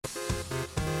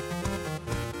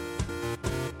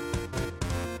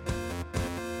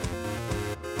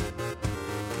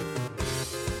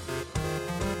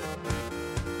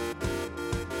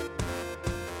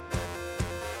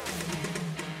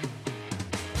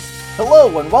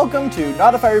Hello and welcome to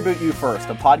Not If I Reboot You First,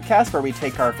 a podcast where we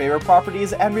take our favorite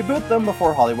properties and reboot them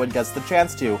before Hollywood gets the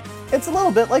chance to. It's a little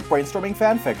bit like brainstorming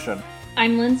fanfiction.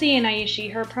 I'm Lindsay and I use she,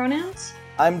 her pronouns.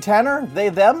 I'm Tanner, they,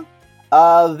 them.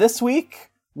 This week,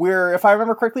 if I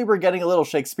remember correctly, we're getting a little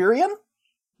Shakespearean.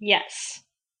 Yes.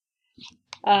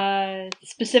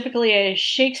 Specifically a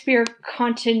Shakespeare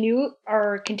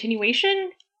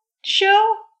continuation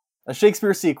show? A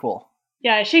Shakespeare sequel.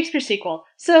 Yeah, a Shakespeare sequel.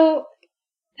 So,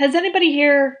 has anybody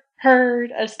here heard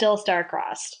of Still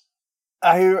Star-Crossed?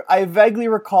 I vaguely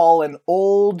recall an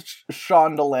old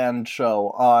Shondaland show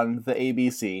on the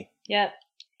ABC. Yep.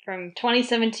 From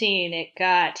 2017, it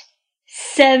got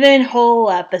 7 whole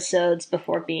episodes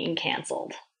before being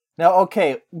canceled. Now,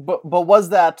 okay, but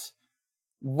was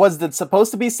it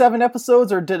supposed to be 7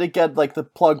 episodes, or did it get, the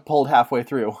plug pulled halfway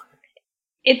through?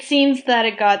 It seems that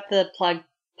it got the plug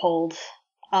pulled.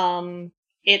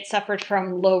 It suffered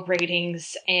from low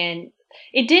ratings, and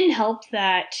it didn't help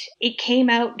that it came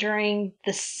out during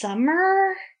the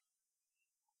summer.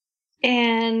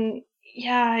 And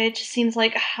yeah, it just seems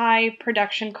like high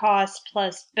production cost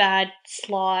plus bad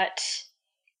slot.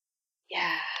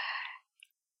 Yeah.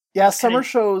 Yeah, summer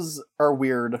shows are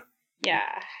weird.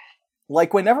 Yeah.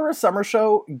 Whenever a summer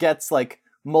show gets,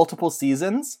 multiple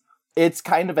seasons, it's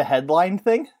kind of a headline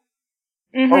thing.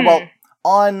 Mm-hmm. Or, well,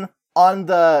 on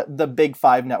the big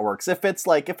 5 networks. If it's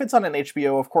on an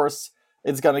HBO, of course,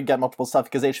 it's gonna get multiple stuff,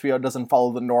 because HBO doesn't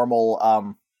follow the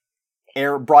normal,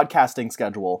 air broadcasting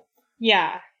schedule.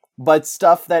 Yeah. But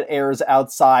stuff that airs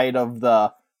outside of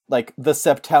the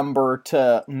September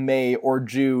to May or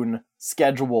June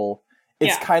schedule,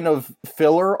 it's kind of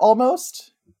filler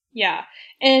almost. Yeah.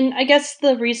 And I guess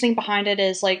the reasoning behind it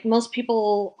is, most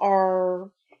people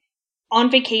are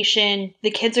on vacation.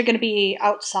 The kids are going to be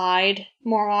outside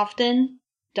more often.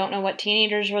 Don't know what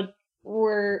teenagers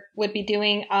would be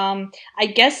doing. I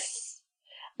guess,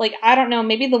 I don't know,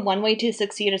 maybe the one way to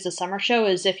succeed as a summer show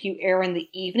is if you air in the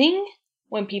evening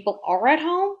when people are at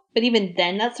home, but even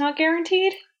then that's not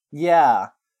guaranteed. Yeah.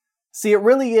 See, it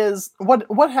really is,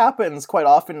 what happens quite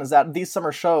often is that these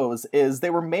summer shows they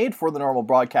were made for the normal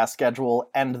broadcast schedule,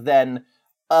 and then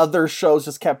other shows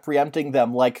just kept preempting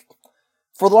them.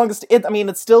 For the longest,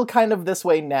 it's still kind of this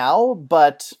way now,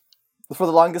 but for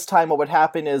the longest time what would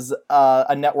happen is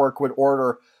a network would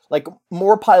order,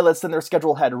 more pilots than their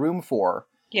schedule had room for.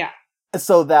 Yeah.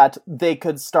 So that they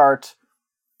could start,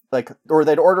 or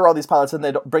they'd order all these pilots and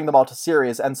they'd bring them all to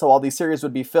series, and so all these series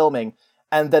would be filming,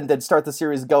 and then they'd start the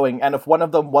series going, and if one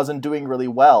of them wasn't doing really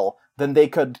well, then they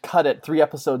could cut it 3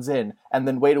 episodes in, and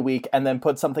then wait a week, and then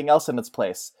put something else in its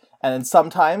place. And then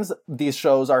sometimes these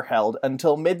shows are held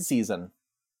until mid-season.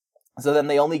 So then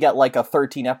they only get a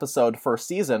 13-episode first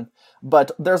season,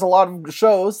 but there's a lot of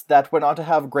shows that went on to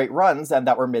have great runs and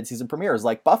that were mid-season premieres,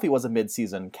 Buffy was a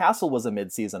mid-season, Castle was a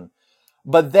mid-season.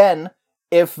 But then,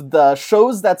 if the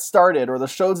shows that started, or the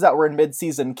shows that were in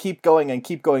mid-season, keep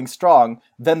going strong,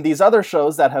 then these other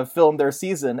shows that have filmed their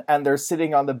season, and they're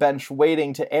sitting on the bench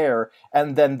waiting to air,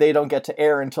 and then they don't get to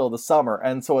air until the summer.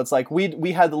 And so it's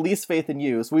we had the least faith in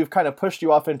you, so we've kind of pushed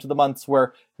you off into the months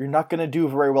where you're not going to do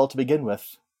very well to begin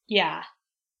with. Yeah.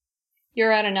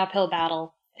 You're at an uphill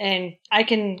battle. And I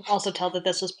can also tell that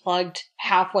this was plugged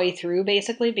halfway through,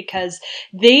 basically, because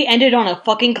they ended on a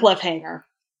fucking cliffhanger.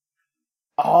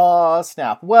 Oh,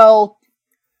 snap. Well,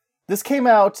 this came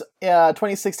out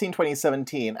 2016,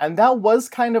 2017, and that was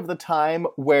kind of the time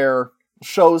where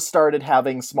shows started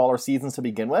having smaller seasons to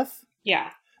begin with. Yeah.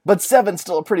 But 7's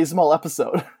still a pretty small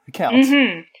episode count.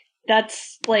 Mm-hmm.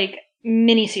 That's,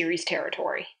 miniseries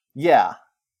territory. Yeah.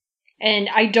 And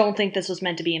I don't think this was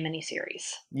meant to be a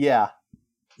miniseries. Yeah.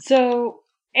 So,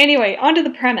 anyway, onto the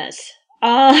premise.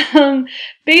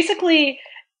 Basically,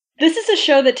 this is a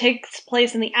show that takes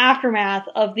place in the aftermath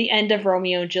of the end of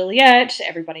Romeo and Juliet.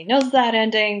 Everybody knows that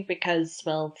ending because,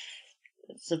 well,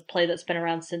 it's a play that's been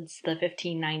around since the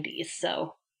 1590s,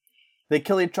 so... They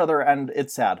kill each other, and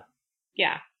it's sad.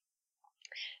 Yeah.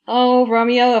 Oh,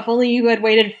 Romeo, if only you had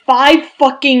waited 5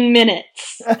 fucking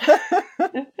minutes!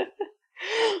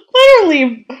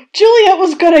 Literally, Juliet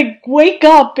was gonna wake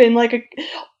up in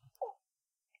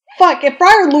Fuck, if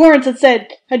Friar Lawrence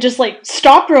had just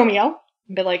stopped Romeo,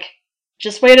 and be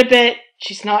just wait a bit,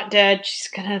 she's not dead, she's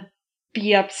gonna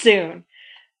be up soon.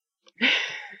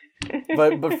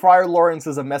 but Friar Lawrence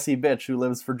is a messy bitch who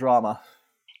lives for drama.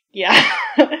 Yeah.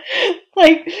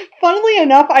 Funnily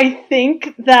enough, I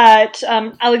think that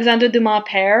Alexandre Dumas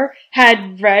père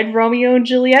had read Romeo and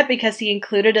Juliet because he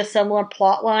included a similar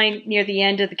plotline near the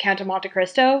end of The Count of Monte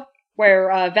Cristo, where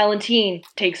Valentine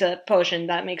takes a potion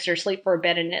that makes her sleep for a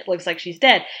bit and it looks like she's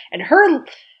dead. And her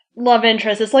love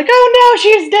interest is like, oh no,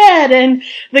 she's dead, and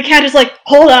the cat is like,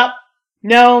 hold up,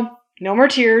 no more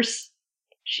tears,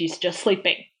 she's just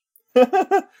sleeping.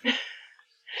 The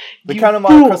Count of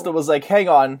Monte Cristo was like, hang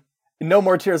on, no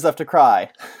more tears left to cry.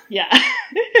 Yeah.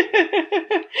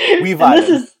 We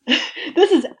vibed.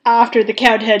 This is after the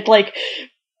Count had, like,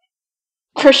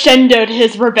 crescendoed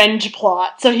his revenge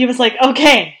plot, so he was like,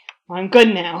 okay, I'm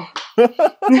good now.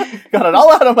 Got it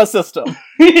all out of my system.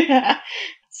 Yeah.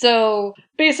 So,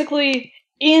 basically,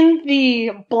 in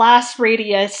the blast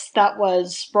radius that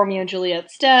was Romeo and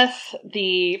Juliet's death,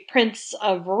 the Prince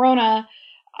of Verona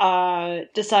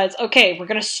decides, okay, we're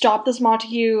going to stop this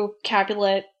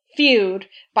Montague-Capulet feud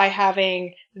by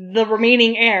having the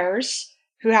remaining heirs,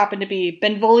 who happen to be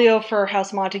Benvolio for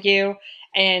House Montague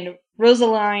and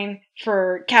Rosaline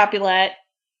for Capulet,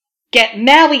 get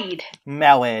married.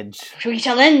 Marriage. We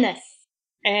shall end this.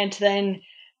 And then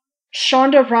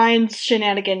Shonda Rhimes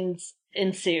shenanigans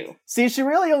ensue. See, she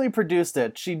really only produced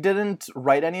it. She didn't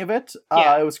write any of it.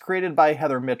 Yeah. It was created by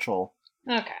Heather Mitchell.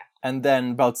 Okay. And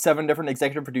then about 7 different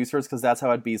executive producers, because that's how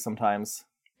it'd be sometimes.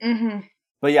 Mm-hmm.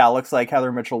 But yeah, it looks like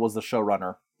Heather Mitchell was the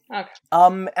showrunner. Okay.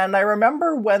 And I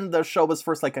remember when the show was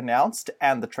first, like, announced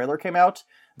and the trailer came out,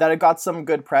 that it got some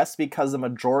good press because the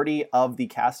majority of the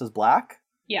cast is black.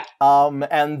 Yeah.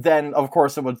 And then, of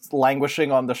course, it was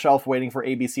languishing on the shelf waiting for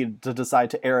ABC to decide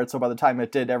to air it, so by the time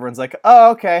it did, everyone's like,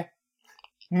 oh, okay.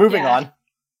 Moving on.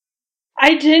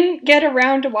 I didn't get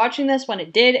around to watching this when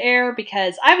it did air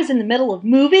because I was in the middle of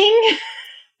moving.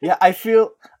 Yeah, I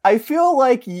feel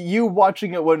like you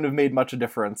watching it wouldn't have made much of a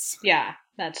difference. Yeah,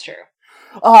 that's true.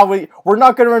 Oh, we're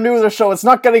not going to renew the show. It's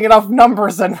not getting enough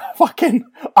numbers in fucking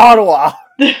Ottawa.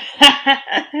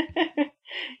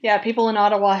 Yeah, people in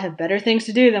Ottawa have better things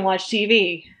to do than watch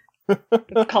TV.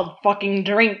 It's called fucking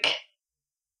drink.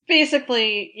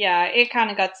 Basically, yeah, it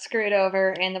kind of got screwed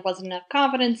over and there wasn't enough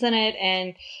confidence in it.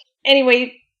 And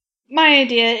anyway, my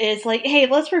idea is like, hey,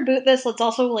 let's reboot this. Let's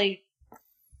also, like,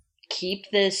 keep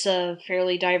this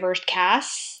fairly diverse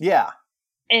cast. Yeah.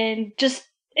 And just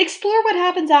explore what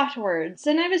happens afterwards.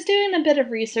 And I was doing a bit of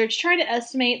research, trying to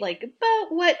estimate, like,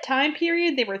 about what time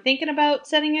period they were thinking about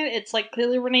setting it. It's, like,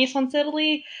 clearly Renaissance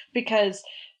Italy, because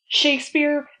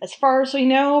Shakespeare, as far as we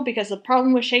know, because the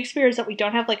problem with Shakespeare is that we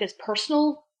don't have, like, his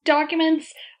personal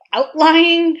documents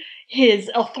outlining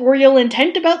his authorial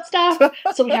intent about stuff,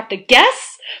 so we have to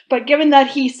guess. But given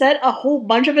that he set a whole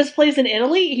bunch of his plays in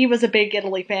Italy, he was a big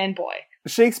Italy fanboy.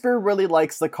 Shakespeare really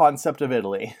likes the concept of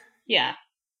Italy. Yeah.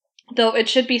 Though it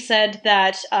should be said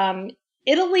that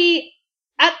Italy,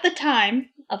 at the time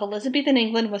of Elizabethan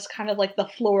England, was kind of like the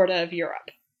Florida of Europe.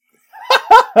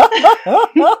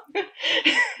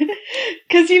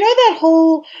 Because you know that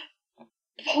whole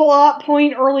plot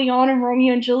point early on in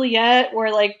Romeo and Juliet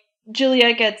where, like,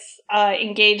 Juliet gets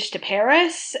engaged to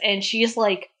Paris and she's,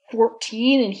 like,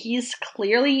 14 and he's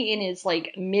clearly in his,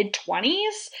 like,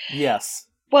 mid-20s? Yes.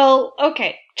 Well,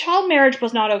 okay, child marriage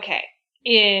was not okay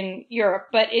in Europe,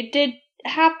 but it did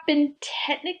happen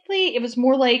technically. It was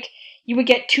more like you would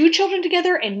get 2 children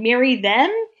together and marry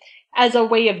them as a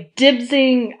way of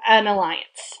dibsing an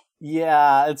alliance.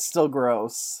 Yeah, it's still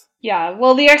gross. Yeah,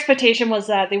 well, the expectation was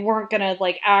that they weren't gonna,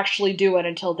 like, actually do it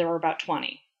until they were about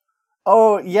 20.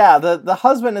 Oh, yeah, the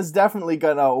husband is definitely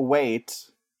gonna wait.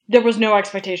 There was no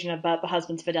expectation about the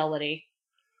husband's fidelity.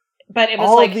 But it was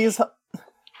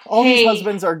all these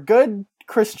husbands are good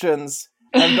Christians,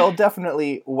 and they'll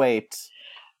definitely wait.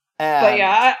 But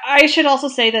yeah, I should also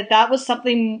say that was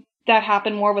something that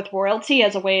happened more with royalty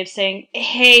as a way of saying,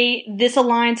 hey, this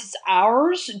alliance is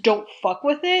ours, don't fuck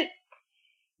with it.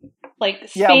 Like,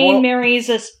 Spain marries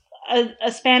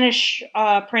a Spanish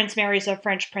prince marries a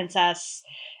French princess,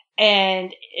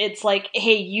 and it's like,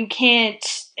 hey, you can't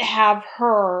have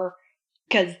her,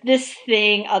 because this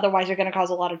thing, otherwise you're going to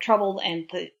cause a lot of trouble, and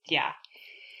yeah.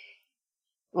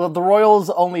 Well, the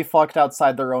royals only fucked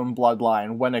outside their own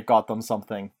bloodline when it got them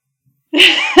something.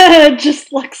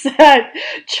 Just looks at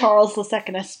Charles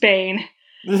II of Spain.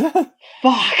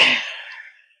 Fuck.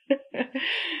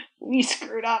 We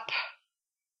screwed up.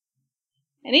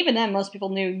 And even then, most people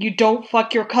knew you don't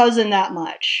fuck your cousin that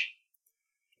much.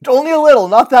 Only a little,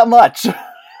 not that much.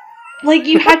 Like,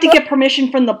 you had to get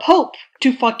permission from the Pope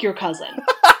to fuck your cousin.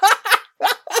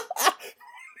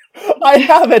 I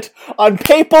have it on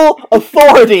papal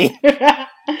authority.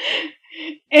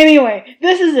 Anyway,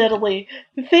 this is Italy.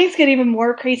 Things get even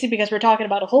more crazy because we're talking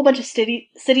about a whole bunch of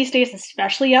city-states,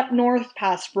 especially up north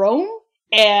past Rome.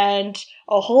 And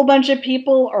a whole bunch of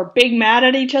people are big mad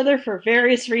at each other for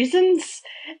various reasons.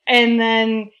 And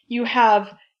then you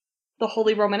have the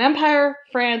Holy Roman Empire,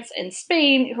 France, and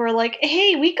Spain, who are like,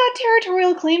 hey, we got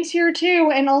territorial claims here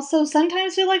too, and also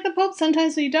sometimes we like the Pope,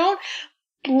 sometimes we don't.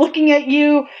 Looking at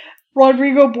you,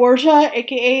 Rodrigo Borgia,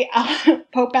 aka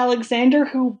Pope Alexander,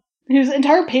 whose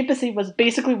entire papacy was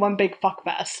basically one big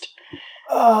fuckfest.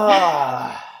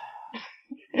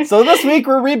 So this week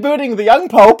we're rebooting the Young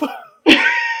Pope.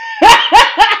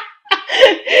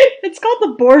 It's called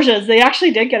The Borgias. They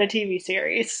actually did get a TV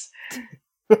series.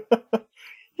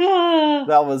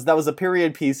 That was a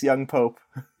period piece, Young Pope.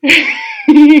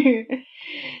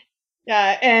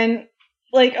 Yeah, and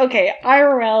like, okay,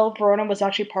 IRL Verona was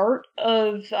actually part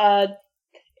of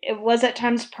it was at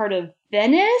times part of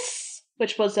Venice,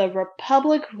 which was a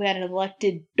republic who had an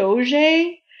elected doge,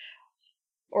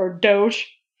 or doge,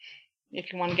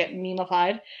 if you want to get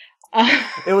memeified.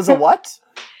 It was a what?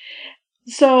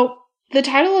 So, the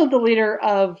title of the leader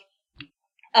of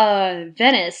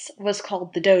Venice was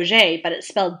called the Doge, but it's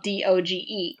spelled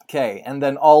D-O-G-E. Okay, and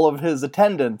then all of his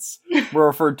attendants were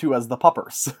referred to as the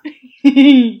puppers.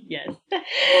 Yes.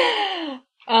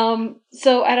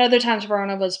 So at other times,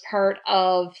 Verona was part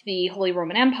of the Holy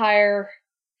Roman Empire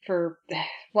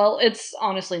it's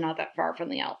honestly not that far from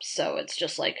the Alps, so it's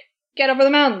just like, get over the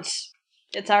mountains.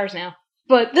 It's ours now.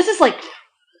 But this is like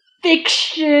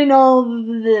fictional,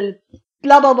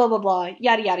 blah, blah, blah, blah, blah,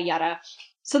 yada, yada, yada.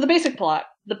 So the basic plot.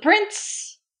 The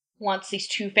prince wants these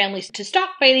two families to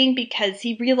stop fighting because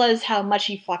he realized how much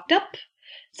he fucked up.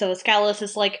 So Escalus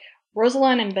is like,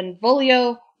 Rosaline and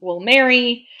Benvolio will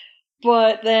marry,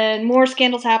 but then more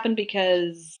scandals happen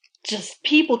because just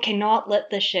people cannot let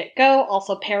this shit go.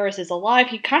 Also, Paris is alive.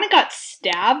 He kind of got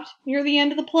stabbed near the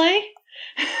end of the play.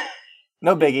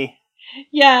 No biggie.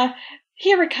 Yeah,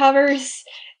 he recovers,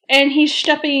 and he's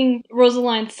stepping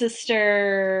Rosaline's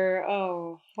sister.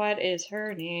 Oh, what is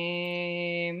her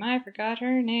name? I forgot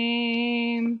her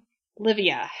name.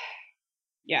 Livia.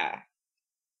 Yeah.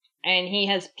 And he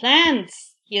has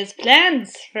plans. He has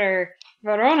plans for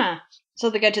Verona. So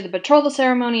they get to the betrothal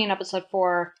ceremony in episode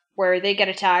 4, where they get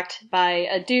attacked by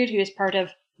a dude who is part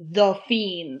of the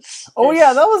Fiends. Oh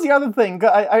yeah, that was the other thing.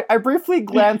 I briefly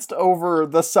glanced over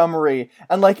the summary,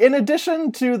 and like, in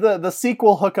addition to the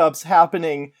sequel hookups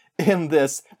happening in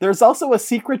this, there's also a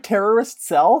secret terrorist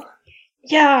cell.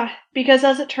 Yeah, because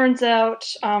as it turns out,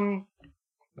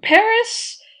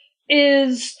 Paris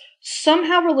is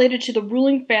somehow related to the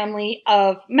ruling family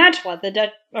of Mantua,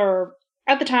 or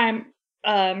at the time,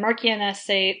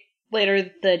 Marchionesse, later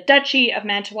the Duchy of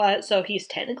Mantua, so he's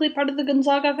technically part of the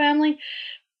Gonzaga family.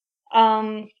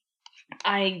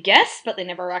 I guess, but they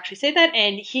never actually say that,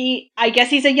 and I guess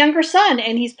he's a younger son,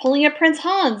 and he's pulling a Prince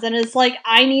Hans, and is like,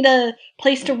 I need a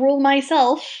place to rule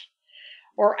myself,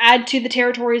 or add to the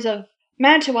territories of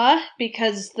Mantua,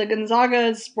 because the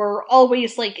Gonzagas were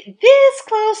always like this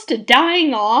close to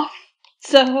dying off.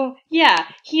 So yeah,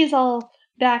 he's all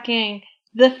backing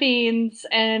the Fiends,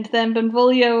 and then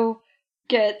Benvolio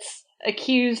gets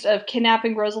accused of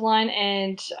kidnapping Rosaline,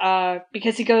 and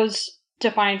because he goes to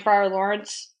find Friar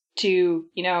Lawrence to,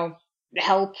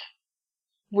 help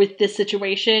with this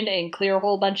situation and clear a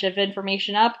whole bunch of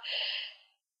information up.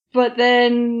 But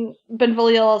then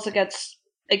Benvolio also gets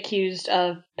accused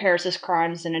of Paris'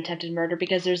 crimes and attempted murder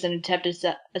because there's an attempted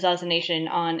assassination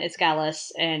on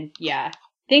Escalus, and yeah,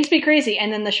 things be crazy,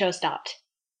 and then the show stopped.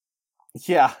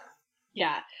 Yeah.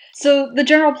 Yeah. So the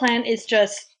general plan is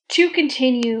just to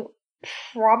continue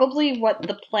probably what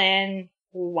the plan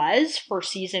was for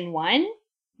season 1,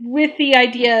 with the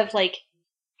idea of like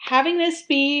having this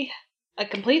be a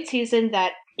complete season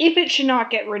that if it should not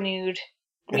get renewed,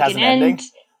 it has an ending.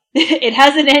 It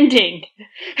has an ending.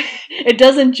 It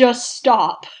doesn't just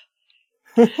stop.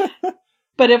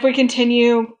 But if we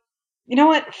continue, you know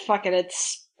what? Fuck it.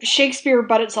 It's Shakespeare,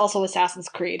 but it's also Assassin's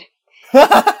Creed.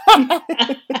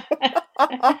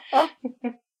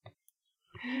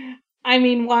 I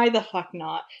mean, why the fuck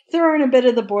not? Throw in a bit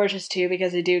of the Borgias too,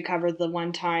 because they do cover the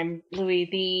one time Louis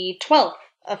XII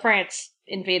of France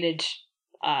invaded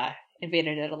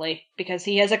Italy, because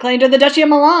he has a claim to the Duchy of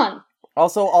Milan.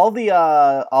 Also, all the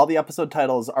episode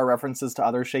titles are references to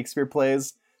other Shakespeare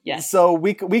plays. Yes. So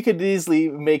we could easily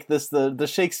make this the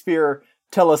Shakespeare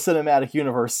telecinematic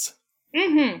universe.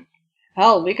 Mm-hmm.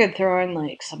 Hell, we could throw in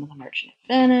like some of the Merchant of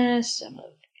Venice, some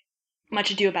of Much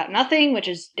Ado About Nothing, which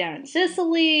is down in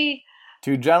Sicily.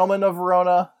 Two Gentlemen of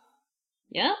Verona.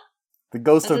 Yeah. The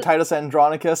Ghost of Titus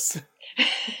Andronicus.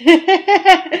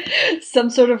 Some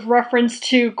sort of reference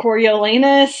to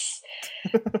Coriolanus.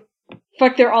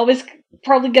 Fuck, they're always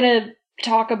probably gonna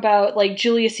talk about like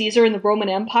Julius Caesar and the Roman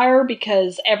Empire,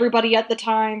 because everybody at the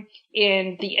time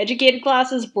in the educated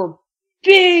classes were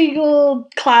big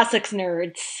old classics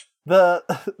nerds. The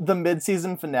the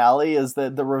mid-season finale is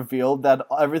the reveal that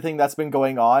everything that's been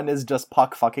going on is just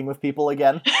Puck fucking with people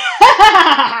again.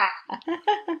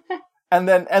 And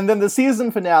then the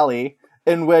season finale,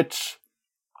 in which,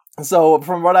 so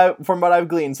from what I've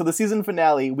gleaned, so the season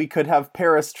finale, we could have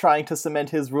Paris trying to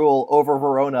cement his rule over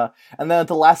Verona, and then at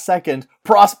the last second,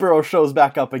 Prospero shows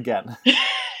back up again.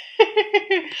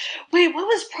 Wait, what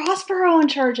was Prospero in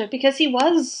charge of? Because he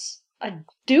was a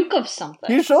duke of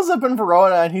something. He shows up in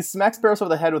Verona and he smacks Paris over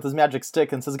the head with his magic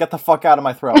stick and says, "Get the fuck out of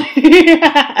my throne."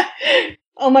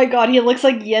 Oh my god, he looks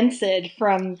like Yensid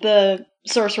from the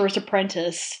Sorcerer's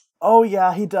Apprentice. Oh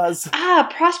yeah, he does.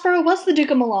 Prospero was the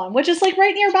Duke of Milan, which is like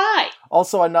right nearby.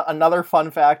 Also, another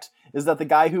fun fact is that the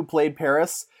guy who played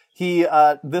Paris,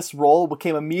 this role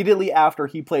came immediately after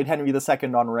he played Henry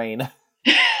II on Reign.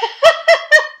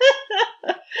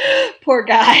 Poor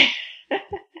guy.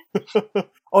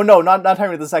 Oh no, not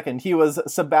Henry II. He was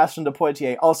Sebastian de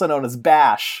Poitiers, also known as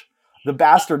Bash, the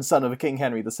bastard son of King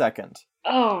Henry II.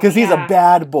 Oh, because he's a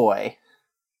bad boy.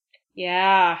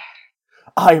 Yeah.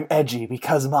 I'm edgy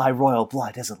because my royal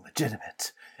blood isn't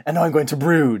legitimate, and now I'm going to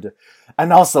brood.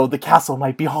 And also, the castle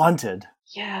might be haunted.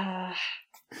 Yeah.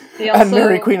 And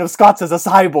Mary Queen of Scots is a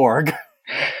cyborg.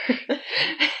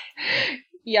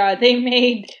 Yeah, they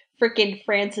made frickin'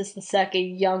 Francis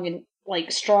II young and,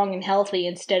 like, strong and healthy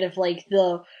instead of, like,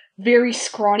 the very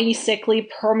scrawny, sickly,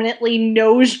 permanently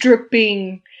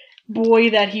nose-dripping boy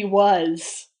that he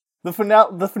was. The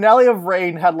finale of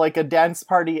Reign had, like, a dance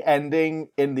party ending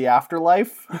in the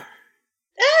afterlife.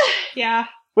 Yeah.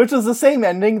 Which is the same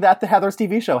ending that the Heathers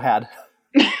TV show had.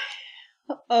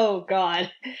 Oh,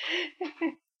 God.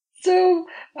 So,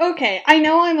 okay, I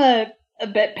know I'm a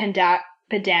bit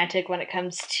pedantic when it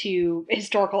comes to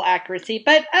historical accuracy,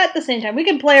 but at the same time, we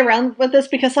can play around with this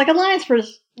because, like,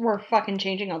 alliances were fucking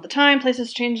changing all the time,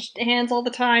 places changed hands all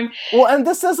the time. Well, and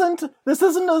this isn't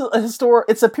a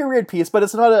it's a period piece, but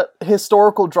it's not a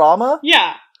historical drama.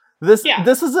 Yeah. This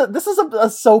is a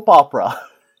soap opera.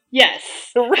 Yes.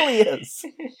 It really is.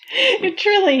 It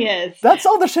truly is. That's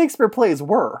all the Shakespeare plays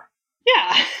were.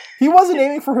 Yeah. He wasn't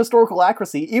aiming for historical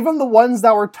accuracy. Even the ones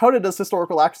that were touted as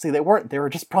historical accuracy, they weren't. They were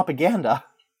just propaganda.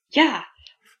 Yeah.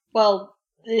 Well,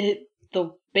 the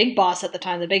big boss at the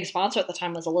time, the big sponsor at the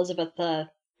time was Elizabeth the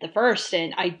First,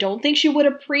 and I don't think she would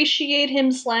appreciate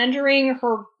him slandering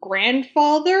her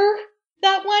grandfather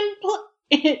that one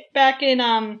back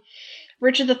in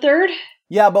Richard III.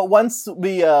 Yeah, but once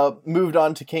we moved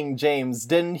on to King James,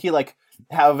 didn't he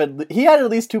he had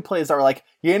at least two plays that were like,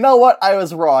 you know what, I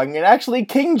was wrong, and actually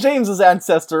King James's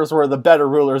ancestors were the better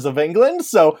rulers of England,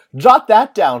 so jot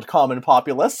that down, common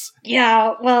populace.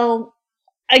 Yeah, well,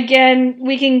 again,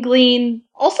 we can glean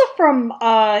also from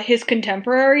his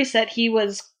contemporaries that he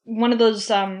was one of those,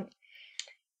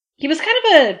 he was kind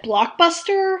of a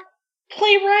blockbuster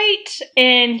playwright,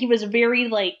 and he was very,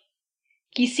 like,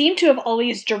 he seemed to have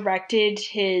always directed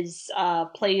his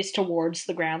plays towards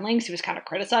the groundlings. He was kind of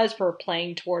criticized for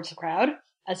playing towards the crowd,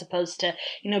 as opposed to,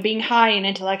 being high and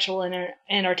intellectual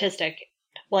and artistic,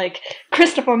 like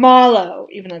Christopher Marlowe,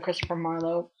 even though Christopher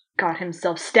Marlowe got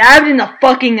himself stabbed in the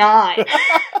fucking eye.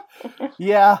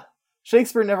 Yeah,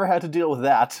 Shakespeare never had to deal with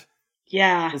that.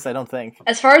 Yeah. At least I don't think.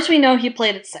 As far as we know, he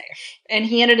played it safe. And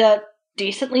he ended up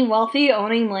decently wealthy,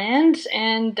 owning land,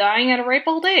 and dying at a ripe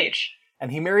old age. And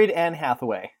he married Anne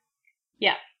Hathaway.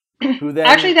 Yeah. Who then...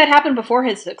 Actually, that happened before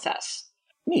his success.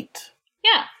 Neat.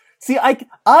 Yeah. See,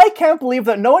 I can't believe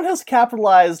that no one has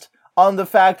capitalized on the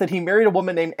fact that he married a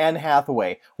woman named Anne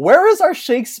Hathaway. Where is our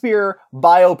Shakespeare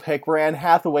biopic where Anne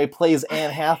Hathaway plays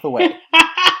Anne Hathaway?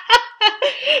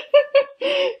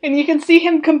 And you can see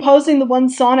him composing the one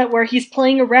sonnet where he's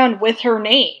playing around with her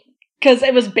name. Because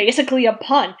it was basically a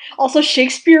pun. Also,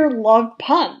 Shakespeare loved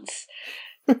puns.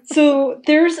 So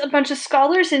there's a bunch of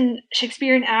scholars and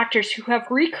Shakespearean actors who have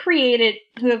reconstructed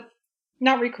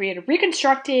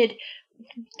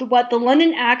what the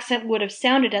London accent would have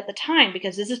sounded at the time,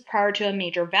 because this is prior to a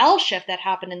major vowel shift that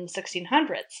happened in the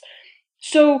 1600s.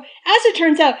 So, as it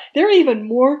turns out, there are even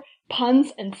more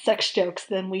puns and sex jokes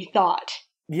than we thought.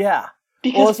 Yeah.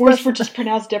 Because words were just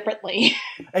pronounced differently.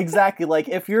 Exactly. Like,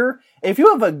 if you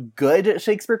have a good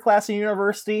Shakespeare class in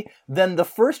university, then the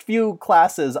first few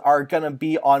classes are going to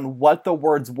be on what the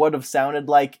words would have sounded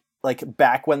like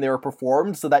back when they were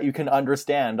performed, so that you can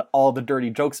understand all the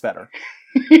dirty jokes better.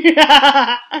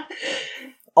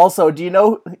 Also, do you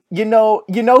know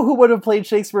who would have played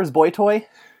Shakespeare's boy toy?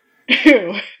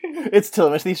 Who? It's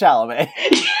Timothée Chalamet.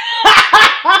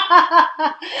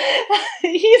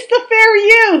 He's the fair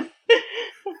youth.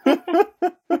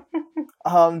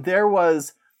 There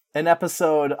was an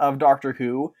episode of Doctor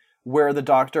Who where the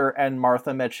Doctor and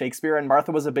Martha met Shakespeare, and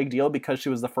Martha was a big deal because she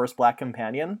was the first Black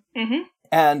companion. Mm-hmm.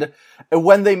 And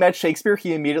when they met Shakespeare,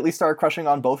 he immediately started crushing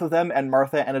on both of them, and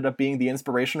Martha ended up being the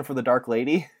inspiration for the Dark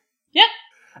Lady. Yep.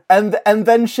 And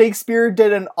then Shakespeare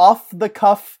did an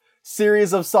off-the-cuff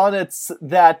series of sonnets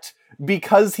that,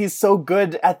 because he's so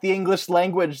good at the English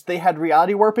language, they had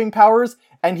reality warping powers,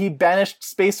 and he banished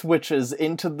space witches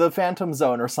into the Phantom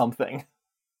Zone or something.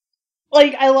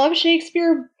 Like, I love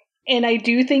Shakespeare, and I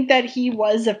do think that he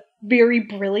was a very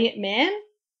brilliant man.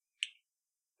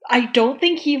 I don't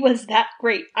think he was that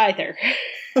great either.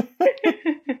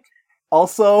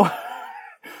 Also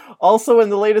in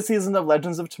the latest season of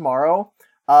Legends of Tomorrow,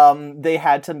 they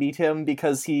had to meet him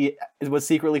because he was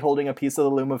secretly holding a piece of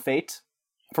the Loom of Fate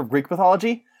for Greek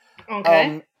mythology.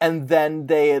 Okay. And then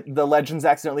the Legends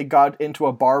accidentally got into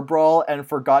a bar brawl and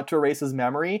forgot to erase his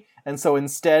memory. And so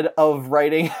instead of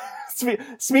writing...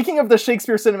 Speaking of the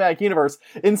Shakespeare Cinematic Universe,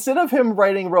 instead of him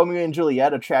writing Romeo and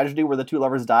Juliet, a tragedy where the two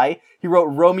lovers die, he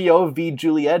wrote Romeo v.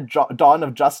 Juliet, Dawn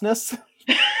of Justness,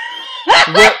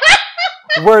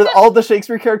 where all the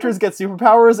Shakespeare characters get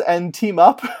superpowers and team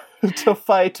up to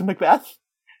fight Macbeth.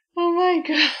 Oh my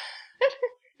god.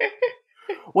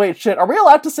 Wait, shit, are we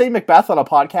allowed to say Macbeth on a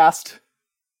podcast?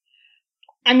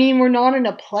 I mean, we're not in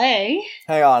a play.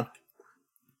 Hang on.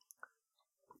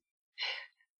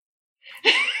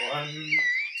 1,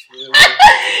 2,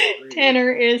 3.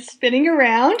 Tanner is spinning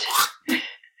around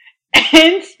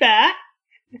and spat.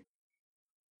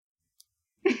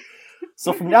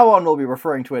 So from now on, we'll be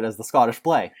referring to it as the Scottish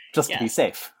play, just to be Yes.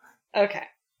 safe. Okay.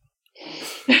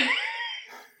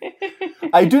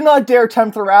 I do not dare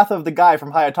tempt the wrath of the guy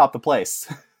from high atop the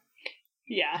place.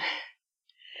 Yeah.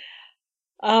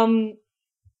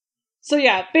 So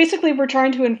yeah, basically we're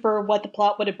trying to infer what the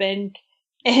plot would have been,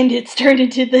 and it's turned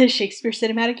into the Shakespeare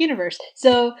Cinematic Universe.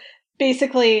 So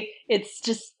basically, it's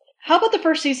just, how about the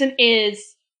first season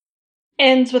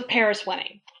ends with Paris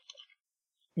winning?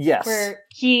 Yes. Where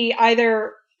he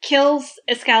either kills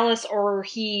Escalus or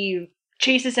he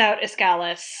chases out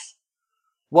Escalus.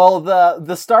 Well,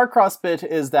 the star-crossed bit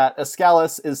is that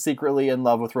Escalus is secretly in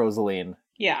love with Rosaline.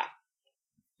 Yeah.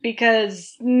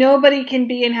 Because nobody can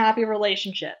be in happy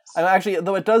relationships. And actually,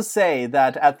 though it does say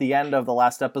that at the end of the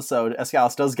last episode,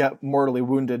 Escalus does get mortally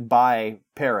wounded by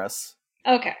Paris.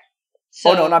 Okay.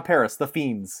 So, Oh no, not Paris, the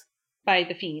Fiends. by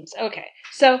the fiends. Okay.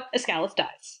 So Escalus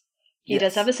dies. He Yes.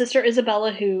 does have a sister,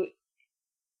 Isabella, who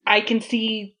I can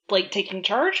see, like, taking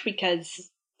charge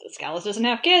because Escalus doesn't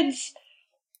have kids.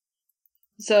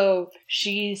 So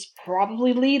she's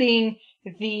probably leading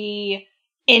the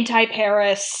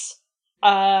anti-Paris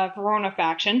Verona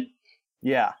faction.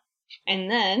 Yeah. And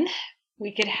then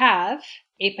we could have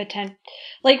a potent...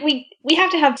 Like, we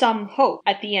have to have some hope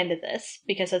at the end of this,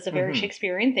 because that's a very Mhm.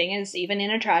 Shakespearean thing, is even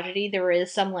in a tragedy, there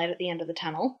is some light at the end of the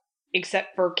tunnel.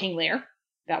 Except for King Lear.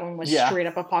 That one was Yeah. straight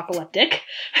up apocalyptic.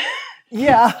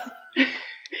 Yeah.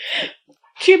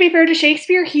 To be fair to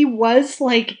Shakespeare, he was,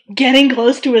 like, getting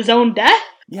close to his own death.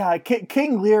 Yeah,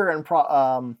 King Lear and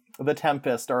The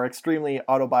Tempest are extremely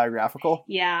autobiographical.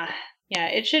 Yeah. Yeah,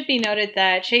 it should be noted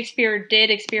that Shakespeare did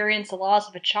experience the loss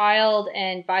of a child,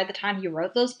 and by the time he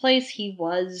wrote those plays, he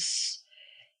was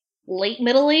late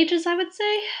Middle Ages, I would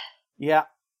say. Yeah.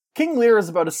 King Lear is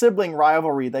about a sibling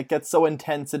rivalry that gets so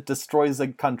intense it destroys a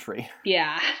country.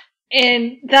 Yeah.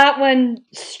 And that one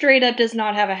straight up does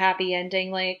not have a happy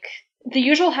ending. Like, the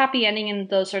usual happy ending in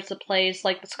those sorts of plays,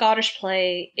 like the Scottish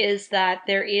play, is that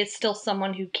there is still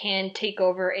someone who can take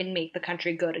over and make the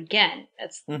country good again.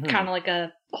 It's Mhm. kind of like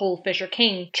a whole Fisher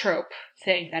King trope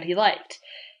thing that he liked.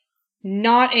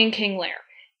 Not in King Lear.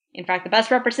 In fact, the best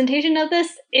representation of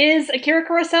this is Akira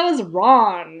Kurosawa's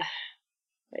Ron,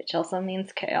 which also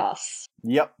means chaos.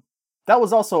 Yep. That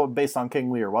was also based on King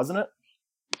Lear, wasn't it?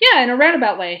 Yeah, in a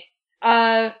roundabout way.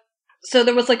 So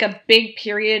there was like a big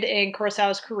period in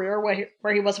Kurosawa's career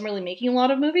where he wasn't really making a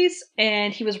lot of movies,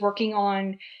 and he was working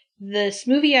on this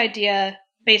movie idea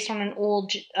based on an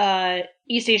old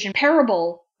East Asian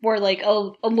parable where, like,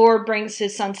 a lord brings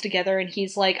his sons together and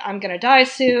he's like, I'm gonna die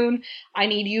soon, I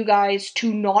need you guys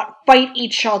to not fight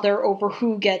each other over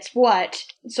who gets what.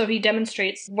 So he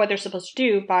demonstrates what they're supposed to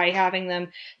do by having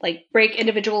them, like, break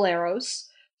individual arrows,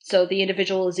 so the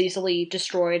individual is easily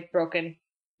destroyed, broken,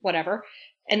 whatever.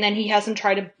 And then he has them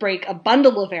try to break a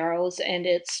bundle of arrows, and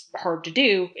it's hard to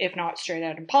do, if not straight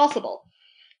out impossible.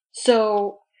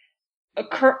 So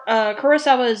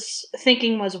Kurosawa's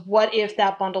thinking was, what if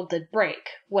that bundle did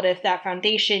break? What if that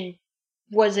foundation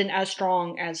wasn't as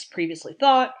strong as previously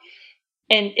thought?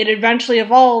 And it eventually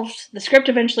evolved, the script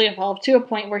eventually evolved to a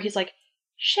point where he's like,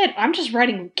 shit, I'm just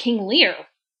writing King Lear.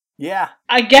 Yeah.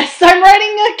 I guess I'm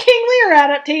writing a King Lear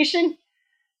adaptation.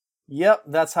 Yep,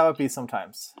 that's how it be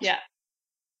sometimes. Yeah.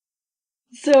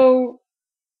 So,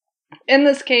 in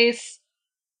this case,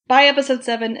 by episode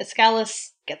 7,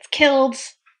 Escalus gets killed.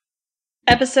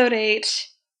 Episode 8,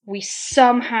 we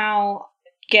somehow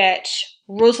get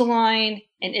Rosaline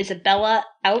and Isabella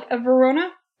out of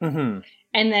Verona. Mm-hmm.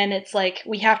 And then it's like,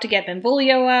 we have to get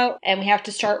Benvolio out, and we have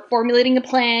to start formulating a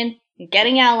plan and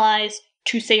getting allies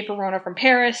to save Verona from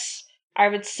Paris. I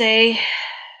would say,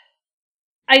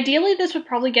 ideally this would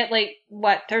probably get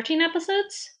 13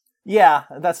 episodes? Yeah,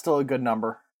 that's still a good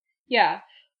number. Yeah.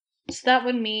 So that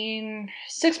would mean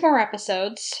 6 more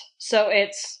episodes. So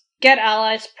it's get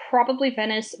allies, probably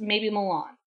Venice, maybe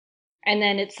Milan. And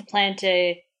then it's the plan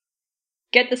to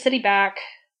get the city back.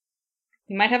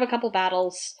 We might have a couple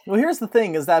battles. Well, here's the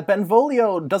thing, is that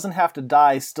Benvolio doesn't have to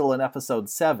die still in episode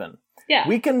 7. Yeah.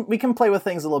 We can play with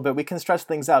things a little bit. We can stretch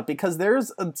things out, because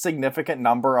there's a significant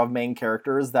number of main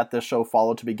characters that this show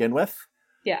followed to begin with.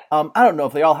 Yeah. I don't know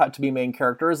if they all have to be main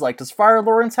characters. Like, does Friar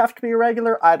Lawrence have to be a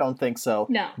regular? I don't think so.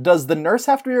 No. Does the nurse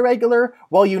have to be a regular?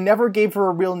 Well, you never gave her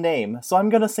a real name, so I'm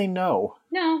gonna say no.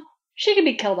 No. She could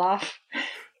be killed off.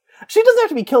 She doesn't have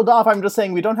to be killed off. I'm just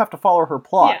saying we don't have to follow her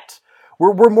plot. Yeah.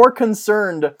 We're more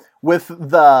concerned with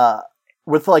the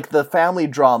family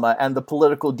drama and the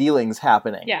political dealings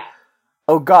happening. Yeah.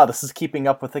 Oh god, this is keeping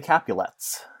up with the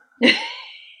Capulets.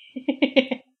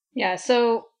 Yeah,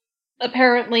 so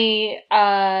apparently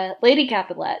Lady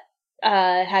Capulet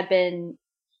had been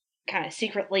kind of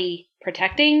secretly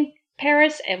protecting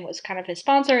Paris and was kind of his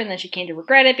sponsor, and then she came to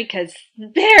regret it because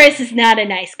Paris is not a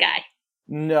nice guy.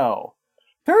 No.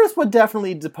 Paris would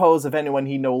definitely depose of anyone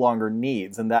he no longer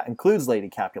needs, and that includes Lady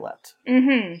Capulet.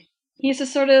 Mm-hmm. He's the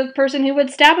sort of person who would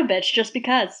stab a bitch just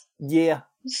because. Yeah.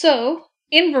 So,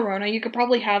 in Verona, you could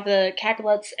probably have the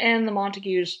Capulets and the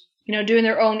Montagues, doing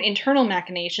their own internal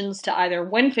machinations to either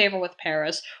win favor with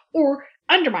Paris or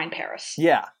undermine Paris.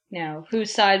 Yeah. Now,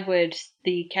 whose side would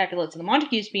the Capulets and the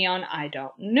Montagues be on? I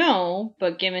don't know,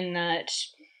 but given that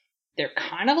they're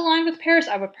kind of aligned with Paris,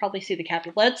 I would probably see the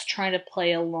Capulets trying to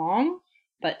play along,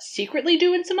 but secretly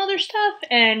doing some other stuff,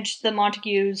 and the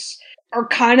Montagues are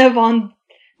kind of on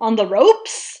the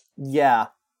ropes. Yeah.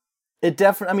 It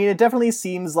definitely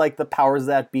seems like the powers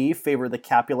that be favor the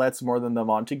Capulets more than the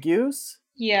Montagues.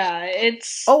 Yeah,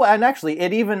 it's... Oh, and actually,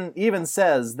 it even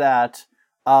says that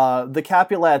the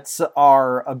Capulets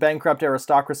are a bankrupt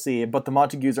aristocracy, but the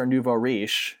Montagues are nouveau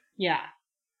riche. Yeah.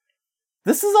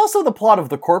 This is also the plot of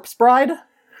The Corpse Bride.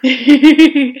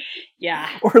 Yeah.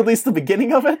 Or at least the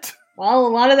beginning of it. Well, a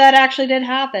lot of that actually did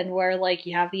happen, where,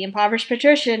 you have the impoverished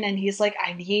patrician, and he's like,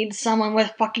 I need someone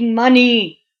with fucking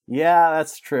money. Yeah,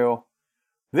 that's true.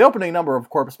 The opening number of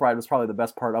Corpse Bride was probably the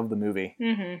best part of the movie.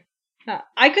 Mm-hmm.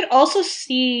 I could also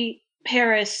see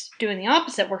Paris doing the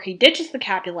opposite, where he ditches the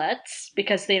Capulets,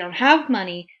 because they don't have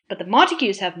money, but the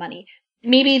Montagues have money.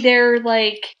 Maybe they're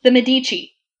like the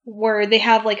Medici, where they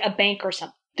have, a bank or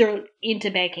something. They're into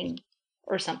banking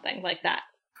or something like that.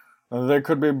 They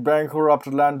could be bankrupt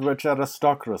land-rich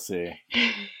aristocracy.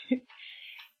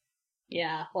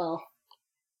 Yeah, well,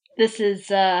 this is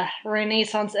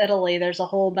Renaissance Italy. There's a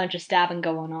whole bunch of stabbing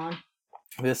going on.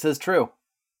 This is true.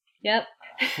 Yep.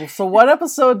 So what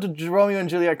episode did Romeo and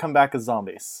Juliet come back as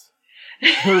zombies?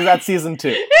 Was that season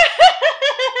 2?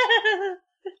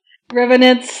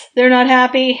 Revenants, they're not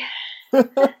happy.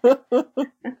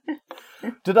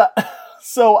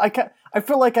 So I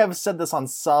feel like I've said this on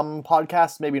some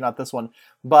podcasts, maybe not this one,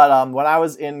 but when I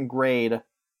was in grade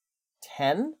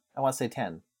 10, I want to say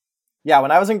 10. Yeah,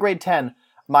 when I was in grade 10,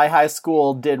 my high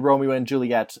school did Romeo and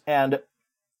Juliet, and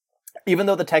even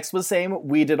though the text was the same,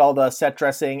 we did all the set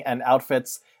dressing and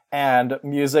outfits, and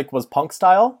music was punk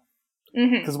style.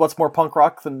 Because what's more punk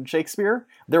rock than Shakespeare?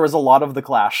 There was a lot of The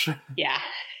Clash. Yeah.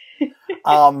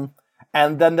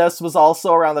 And then this was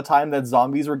also around the time that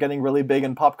zombies were getting really big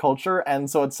in pop culture, and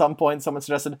so at some point someone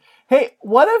suggested, hey,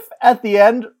 what if at the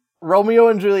end Romeo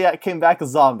and Juliet came back as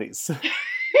zombies?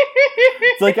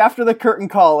 It's after the curtain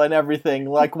call and everything,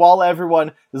 while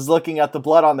everyone is looking at the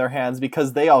blood on their hands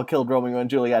because they all killed Romeo and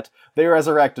Juliet, they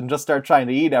resurrect and just start trying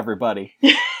to eat everybody.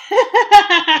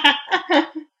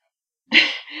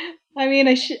 I mean,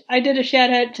 I did a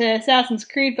shout out to Assassin's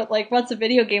Creed, but what's a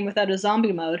video game without a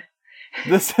zombie mode?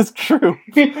 This is true.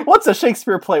 What's a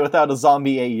Shakespeare play without a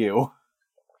zombie AU?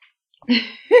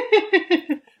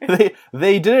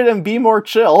 They did it in Be More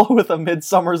Chill with A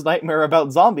Midsummer's Nightmare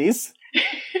About Zombies.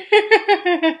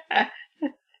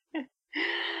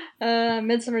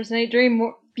 Midsummer's Night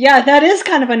Dream. Yeah, that is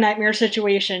kind of a nightmare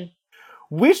situation.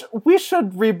 We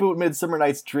should reboot Midsummer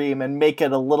Night's Dream and make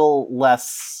it a little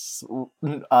less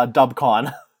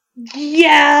dubcon.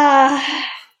 Yeah.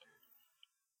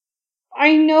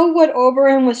 I know what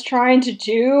Oberyn was trying to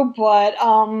do, but,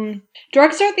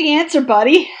 drugs aren't the answer,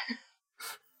 buddy.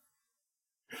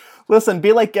 Listen,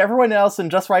 be like everyone else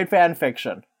and just write fan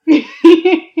fiction.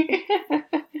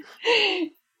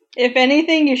 If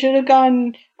anything, you should have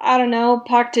gone, I don't know,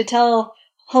 Puck to tell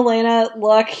Helena,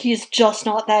 look, he's just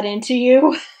not that into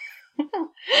you.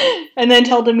 And then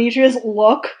tell Demetrius,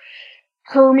 look,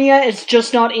 Hermia is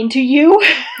just not into you.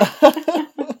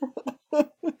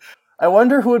 I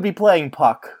wonder who would be playing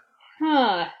Puck.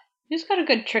 Huh. He's got a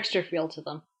good trickster feel to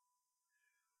them.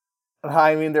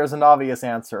 I mean, there's an obvious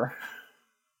answer.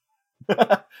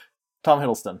 Tom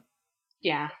Hiddleston.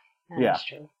 Yeah, Yeah. that's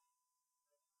true.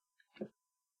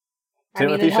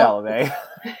 Timothy Chalamet.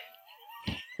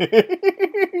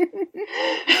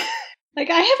 Like,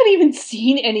 I haven't even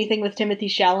seen anything with Timothy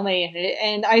Chalamet in it,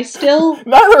 and I still...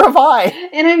 Neither have I!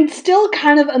 And I'm still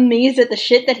kind of amazed at the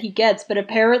shit that he gets, but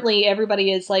apparently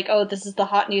everybody is like, oh, this is the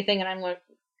hot new thing, and I'm like...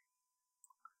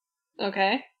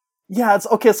 Okay. Yeah, it's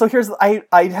okay, so here's... I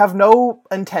have no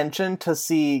intention to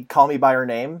see Call Me By Your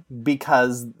Name,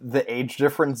 because the age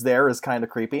difference there is kind of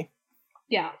creepy.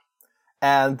 Yeah.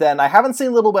 And then I haven't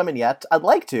seen Little Women yet. I'd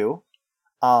like to,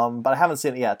 but I haven't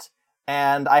seen it yet.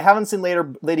 And I haven't seen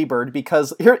Lady Bird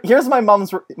because here's my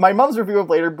mom's review of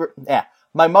Lady Bird. Yeah,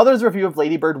 my mother's review of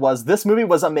Lady Bird was, this movie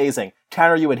was amazing.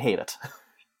 Tanner, you would hate it.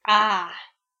 Ah.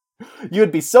 You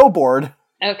would be so bored.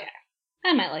 Okay.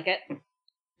 I might like it.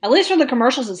 At least from the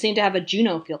commercials, it seemed to have a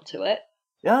Juno feel to it.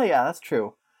 Yeah, that's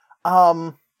true.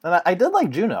 And I did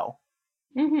like Juno.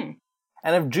 Mm-hmm.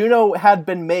 And if Juno had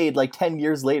been made like 10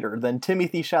 years later, then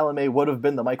Timothy Chalamet would have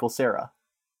been the Michael Cera.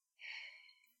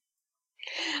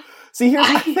 See, here's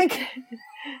I think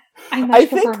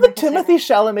the Timothy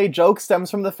Chalamet joke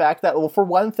stems from the fact that, well, for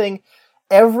one thing,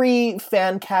 every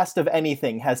fan cast of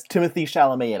anything has Timothy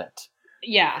Chalamet in it.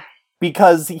 Yeah.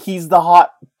 Because he's the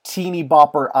hot teeny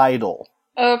bopper idol.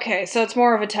 Okay, so it's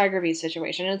more of a Tiger Beat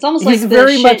situation. It's almost he's like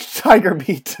very much Tiger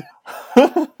Beat.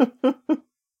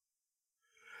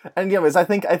 And anyways, I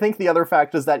think the other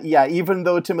fact is that, yeah, even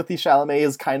though Timothy Chalamet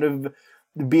is kind of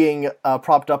being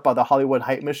propped up by the Hollywood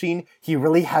hype machine, he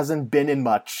really hasn't been in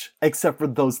much, except for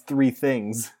those 3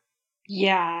 things.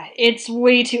 Yeah, it's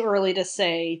way too early to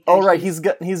say. Oh, right, he's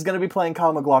going to be playing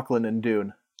Kyle MacLachlan in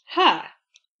Dune. Huh.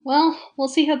 Well, we'll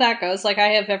see how that goes. Like,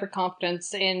 I have every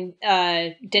confidence in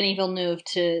Denis Villeneuve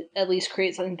to at least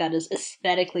create something that is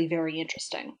aesthetically very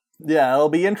interesting. Yeah, it'll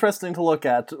be interesting to look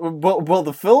at. Will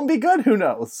the film be good? Who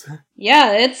knows?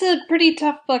 Yeah, it's a pretty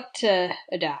tough book to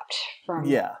adapt from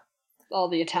all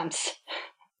the attempts.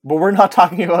 But we're not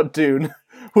talking about Dune.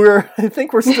 I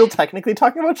think we're still technically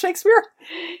talking about Shakespeare?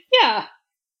 Yeah.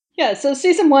 Yeah, so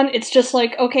season 1, it's just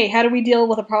like, okay, how do we deal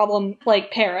with a problem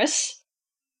like Paris?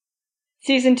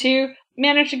 Season 2,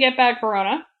 managed to get back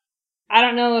Verona. I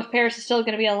don't know if Paris is still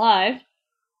going to be alive.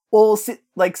 Well,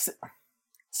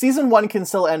 Season 1 can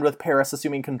still end with Paris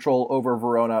assuming control over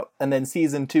Verona, and then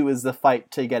Season 2 is the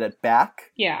fight to get it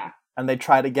back. Yeah. And they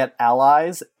try to get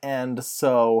allies, and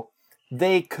so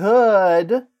they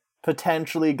could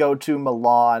potentially go to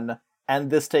Milan,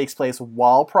 and this takes place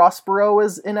while Prospero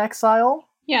is in exile.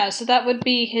 Yeah, so that would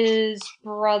be his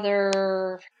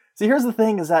brother... See, here's the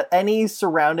thing, is that any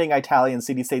surrounding Italian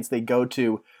city-states they go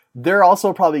to, they're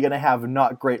also probably going to have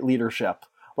not great leadership.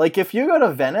 Like, if you go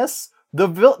to Venice... The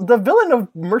villain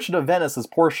of Merchant of Venice is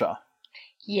Portia.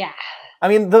 Yeah. I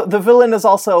mean, the villain is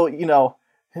also, in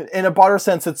a broader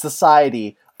sense, it's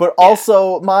society. But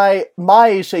also,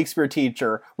 my Shakespeare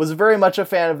teacher was very much a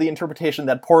fan of the interpretation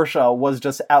that Portia was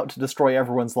just out to destroy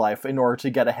everyone's life in order to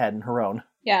get ahead in her own.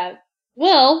 Yeah.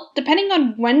 Well, depending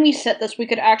on when we set this, we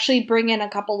could actually bring in a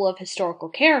couple of historical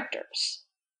characters.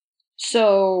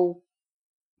 So...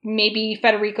 maybe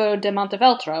Federico de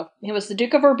Montefeltro. He was the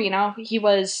Duke of Urbino. He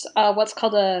was what's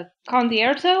called a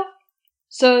condottiero.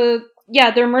 So, yeah,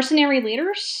 they're mercenary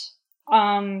leaders.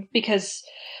 Because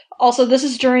also this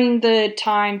is during the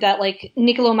time that, like,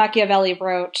 Niccolo Machiavelli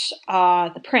wrote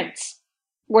The Prince,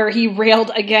 where he railed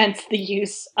against the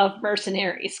use of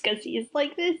mercenaries, because he's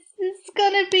like, this is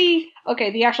gonna be...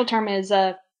 Okay, the actual term is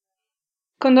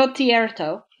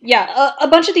condottiero. Yeah, a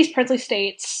bunch of these princely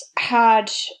states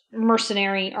had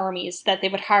mercenary armies that they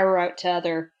would hire out to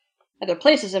other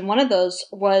places, and one of those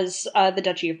was the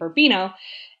Duchy of Urbino,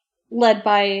 led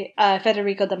by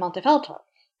Federico de Montefeltro.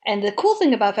 And the cool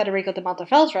thing about Federico de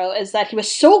Montefeltro is that he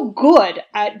was so good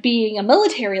at being a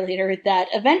military leader that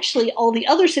eventually all the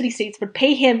other city-states would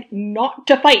pay him not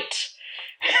to fight.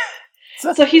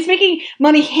 So he's making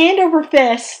money hand over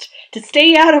fist to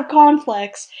stay out of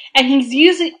conflicts, and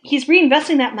he's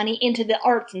reinvesting that money into the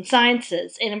arts and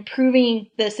sciences and improving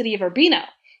the city of Urbino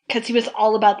because he was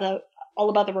all about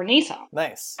the Renaissance.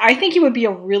 Nice. I think he would be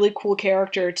a really cool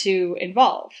character to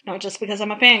involve, not just because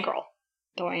I'm a fangirl,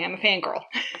 though I am a fangirl.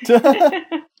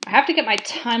 I have to get my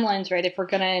timelines right if we're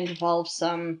going to involve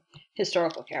some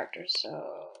historical characters.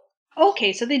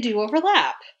 So they do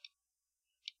overlap.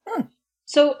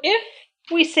 So if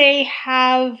we say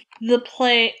have the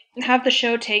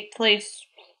show take place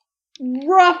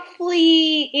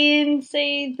roughly in,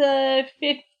 say, the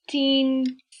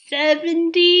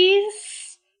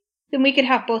 1570s, then we could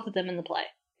have both of them in the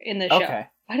show. Okay.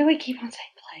 Why do I keep on saying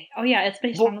play? Oh yeah, it's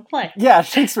based on the play. Yeah,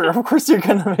 Shakespeare. Of course you're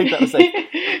gonna make that mistake.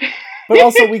 But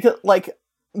also we could,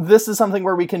 this is something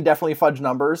where we can definitely fudge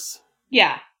numbers.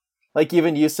 Yeah. Like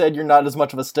even you said, you're not as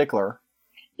much of a stickler.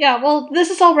 Yeah, well, this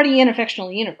is already in a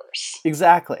fictional universe.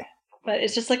 Exactly. But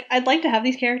it's just I'd like to have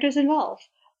these characters involved.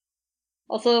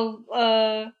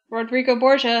 Also, Rodrigo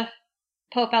Borgia,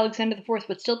 Pope Alexander IV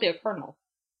would still be a cardinal.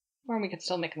 Or we could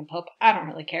still make him a pope. I don't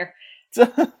really care.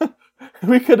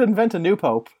 We could invent a new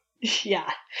pope. Yeah.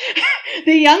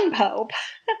 The young pope.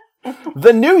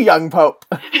 The new young pope.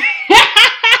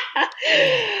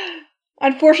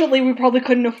 Unfortunately, we probably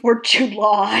couldn't afford Jude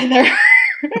Law either.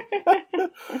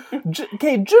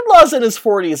 Okay, Jude Law's in his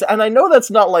 40s, and I know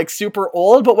that's not, super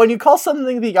old, but when you call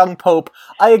something the young pope,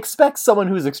 I expect someone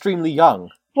who's extremely young.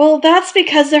 Well, that's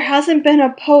because there hasn't been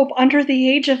a pope under the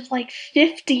age of,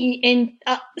 50 in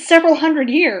several hundred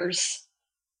years.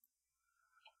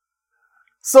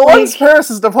 So once Paris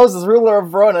is deposed as ruler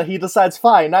of Verona, he decides,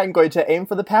 fine, I'm going to aim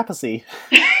for the papacy.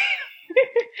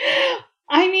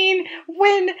 I mean,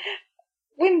 when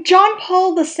John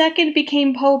Paul II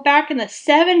became pope back in the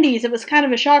 70s, it was kind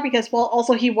of a shock because, well,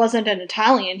 also he wasn't an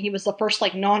Italian. He was the first,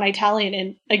 non-Italian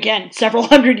in, again, several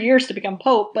hundred years to become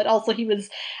pope. But also he was,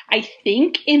 I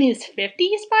think, in his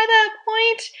 50s by that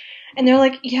point. And they're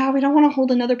like, yeah, we don't want to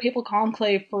hold another papal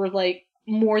conclave for,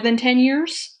 more than 10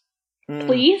 years.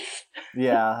 Please?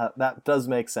 Yeah, that does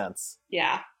make sense.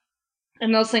 Yeah.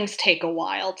 And those things take a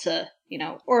while to,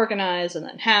 organize and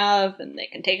then have, and they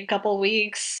can take a couple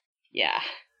weeks. Yeah.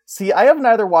 See, I have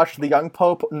neither watched The Young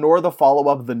Pope nor the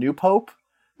follow-up The New Pope,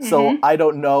 so I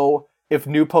don't know if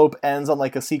New Pope ends on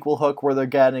a sequel hook where they're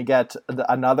gonna get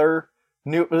another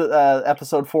new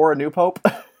episode 4, A New Pope.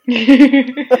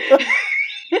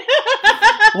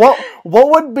 What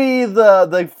would be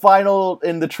the final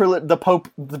in the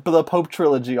Pope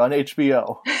trilogy on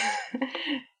HBO?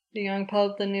 The Young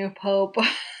Pope, The New Pope,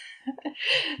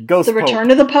 Ghost The Pope.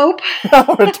 Return of the Pope.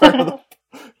 Return of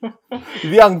the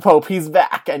Young Pope, he's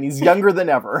back, and he's younger than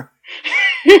ever.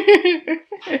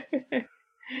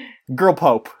 Girl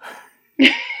Pope.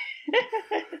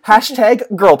 Hashtag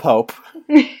Girl Pope.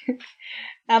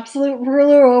 Absolute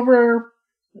ruler over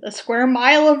a square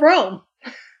mile of Rome.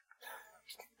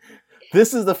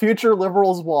 This is the future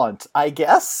liberals want, I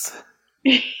guess?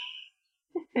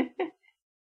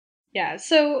 Yeah,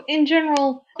 so in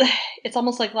general, it's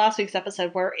almost like last week's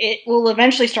episode where it will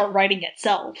eventually start writing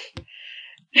itself.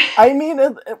 I mean,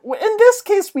 in this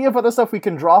case, we have other stuff we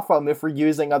can draw from if we're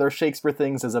using other Shakespeare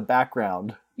things as a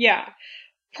background. Yeah.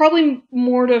 Probably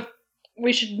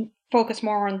we should focus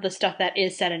more on the stuff that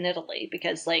is set in Italy,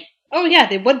 because, oh yeah,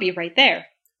 they would be right there.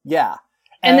 Yeah.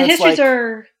 And the histories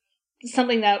are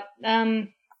something that,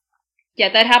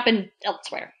 that happened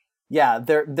elsewhere. Yeah,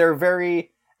 they're very...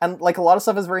 And, a lot of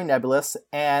stuff is very nebulous,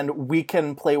 and we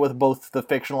can play with both the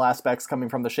fictional aspects coming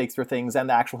from the Shakespeare things and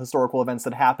the actual historical events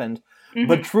that happened. Mm-hmm.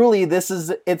 But truly, it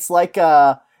is like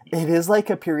a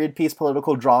period piece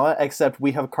political drama, except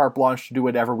we have carte blanche to do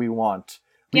whatever we want.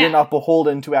 We are not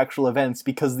beholden to actual events,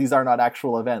 because these are not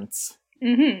actual events.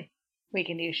 Mm-hmm. We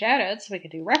can do shoutouts, we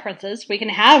can do references, we can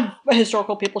have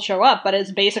historical people show up, but it's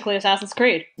basically Assassin's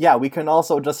Creed. Yeah, we can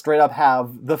also just straight up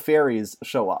have the fairies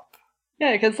show up.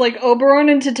 Yeah, because Oberon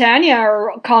and Titania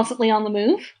are constantly on the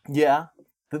move. Yeah,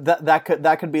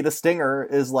 that could be the stinger.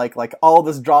 Is like all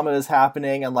this drama is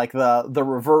happening, and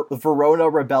the Verona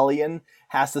rebellion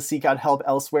has to seek out help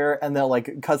elsewhere, and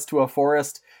then cuts to a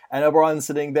forest, and Oberon's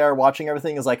sitting there watching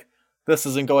everything. Is this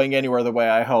isn't going anywhere the way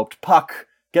I hoped. Puck,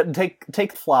 take the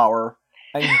flower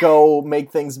and go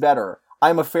make things better.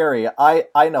 I'm a fairy.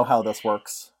 I know how this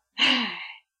works.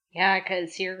 Yeah,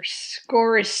 because your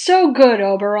score is so good,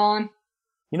 Oberon.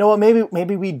 You know what,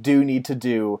 maybe we do need to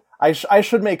do... I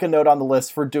should make a note on the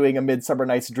list for doing a Midsummer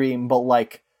Night's Dream, but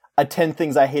a 10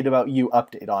 Things I Hate About You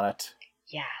update on it.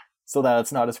 Yeah. So that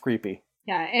it's not as creepy.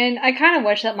 Yeah, and I kind of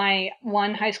wish that my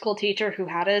one high school teacher who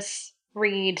had us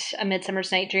read A Midsummer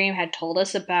Night's Dream had told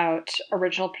us about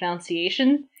original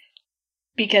pronunciation,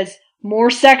 because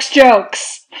More sex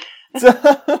jokes.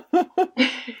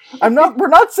 We're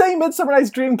not saying Midsummer Night's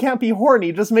Dream can't be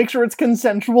horny, just make sure it's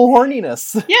consensual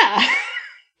horniness. Yeah.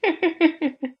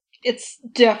 It's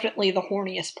definitely the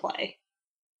horniest play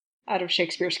out of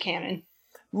Shakespeare's canon.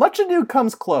 Much Ado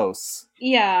comes close.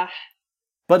 Yeah.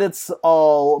 But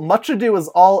Much Ado is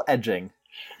all edging.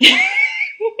 It's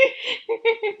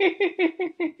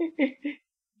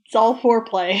all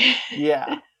foreplay.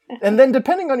 Yeah. And then,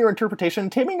 depending on your interpretation,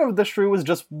 Taming of the Shrew was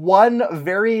just one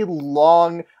very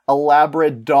long,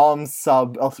 elaborate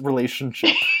dom-sub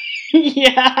relationship.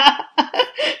 Yeah.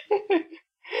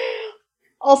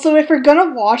 Also, if you're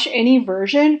gonna watch any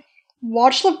version,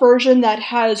 watch the version that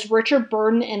has Richard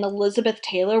Burton and Elizabeth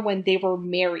Taylor when they were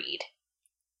married.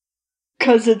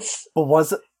 'Cause it's... But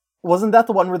wasn't that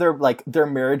the one where their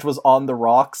marriage was on the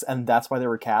rocks and that's why they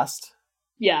were cast?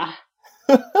 Yeah.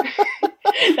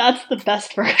 That's the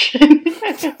best version.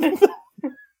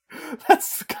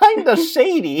 That's kinda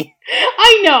shady.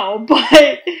 I know,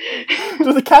 but...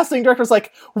 So the casting director's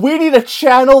like, we need to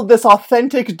channel this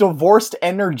authentic divorced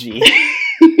energy.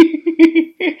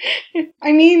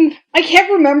 I mean, I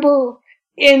can't remember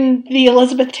in the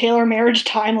Elizabeth Taylor marriage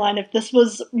timeline if this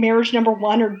was marriage number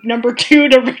 1 or number 2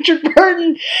 to Richard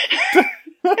Burton.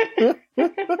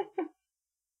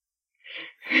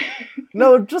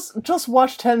 No, just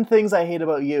watch 10 Things I Hate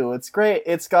About You. It's great.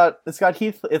 It's got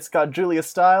Julia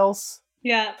Stiles.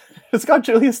 Yeah. It's got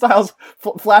Julia Stiles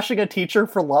flashing a teacher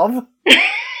for love.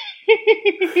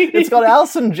 It's got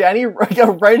Allison Janney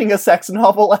writing a sex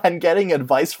novel and getting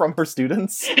advice from her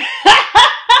students.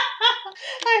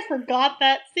 I forgot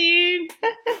that scene.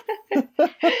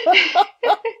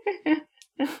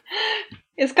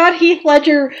 It's got Heath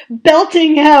Ledger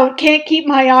belting out "Can't Keep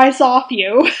My Eyes Off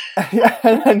You."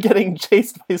 And getting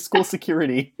chased by school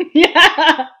security.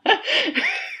 Yeah.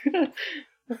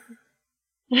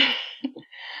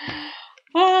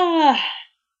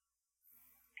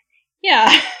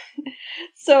 Yeah.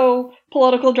 So,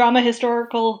 political drama,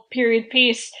 historical period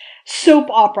piece, soap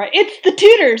opera. It's the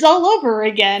Tudors all over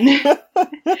again.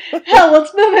 Hell,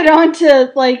 let's move it on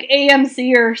to,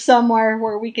 AMC or somewhere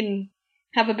where we can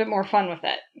have a bit more fun with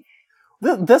it.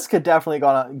 This could definitely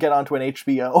get onto an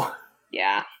HBO.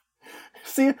 Yeah.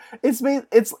 See,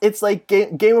 it's like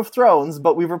Game of Thrones,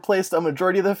 but we've replaced a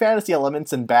majority of the fantasy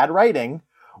elements and bad writing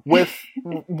with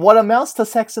what amounts to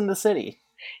Sex in the City.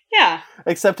 Yeah.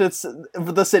 Except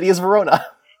the city is Verona.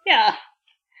 Yeah.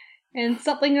 And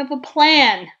something of a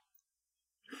plan.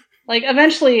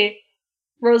 Eventually,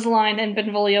 Rosaline and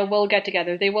Benvolio will get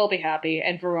together, they will be happy,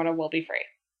 and Verona will be free.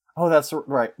 Oh, that's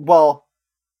right. Well,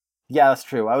 yeah, that's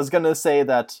true. I was gonna say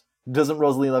that doesn't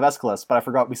Rosaline love Aeschylus, but I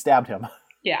forgot we stabbed him.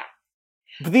 Yeah.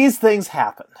 But these things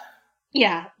happen.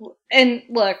 Yeah. And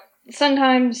look,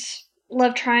 sometimes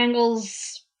love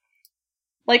triangles...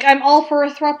 I'm all for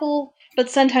a throuple, but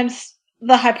sometimes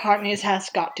the hypotenuse has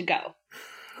got to go.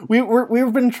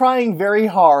 We've been trying very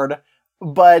hard,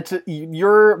 but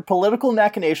your political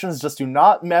machinations just do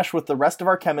not mesh with the rest of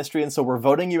our chemistry, and so we're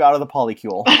voting you out of the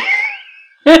polycule.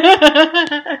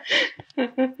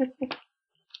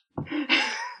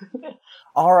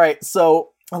 Alright, so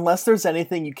unless there's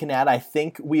anything you can add, I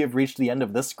think we have reached the end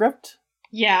of this script.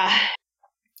 Yeah.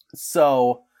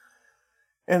 So,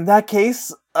 in that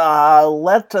case,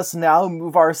 let us now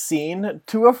move our scene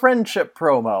to a friendship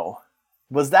promo.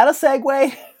 Was that a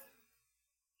segue?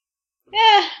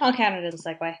 Yeah, I'll count it as a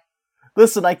segue.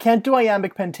 Listen, I can't do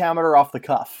iambic pentameter off the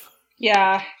cuff.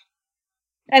 Yeah.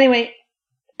 Anyway,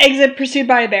 exit pursued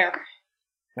by a bear.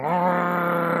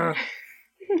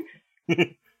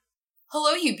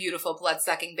 Hello, you beautiful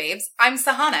blood-sucking babes. I'm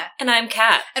Sahana. And I'm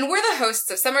Kat. And we're the hosts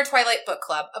of Summer Twilight Book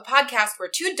Club, a podcast where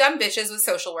two dumb bitches with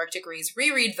social work degrees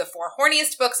reread the 4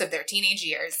 horniest books of their teenage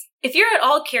years. If you're at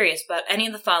all curious about any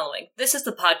of the following, this is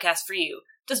the podcast for you.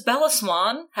 Does Bella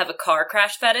Swan have a car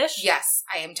crash fetish? Yes,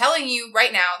 I am telling you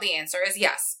right now the answer is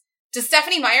yes. Does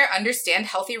Stephenie Meyer understand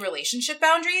healthy relationship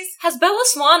boundaries? Has Bella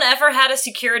Swan ever had a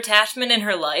secure attachment in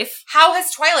her life? How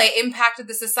has Twilight impacted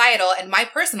the societal and my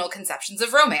personal conceptions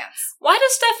of romance? Why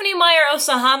does Stephenie Meyer owe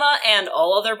Sahana and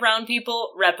all other brown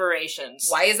people reparations?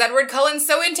 Why is Edward Cullen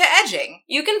so into edging?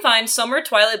 You can find Summer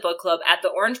Twilight Book Club at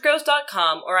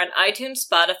theorangegrows.com or on iTunes,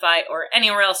 Spotify, or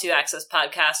anywhere else you access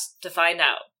podcasts to find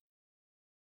out.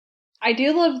 I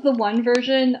do love the one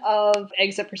version of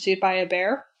Exit Pursued by a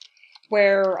Bear,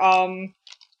 where,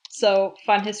 so,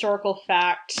 fun historical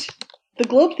fact, the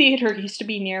Globe Theatre used to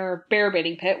be near a bear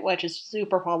baiting pit, which is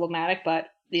super problematic, but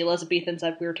the Elizabethans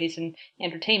had weird taste in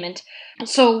entertainment.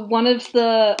 So one of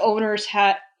the owners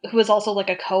who is also like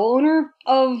a co-owner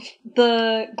of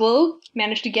the Globe,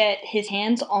 managed to get his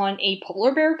hands on a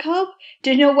polar bear cub.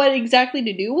 Didn't know what exactly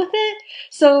to do with it.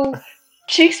 So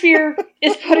Shakespeare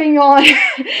is putting on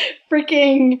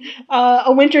freaking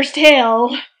A Winter's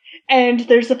Tale, and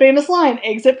there's the famous line,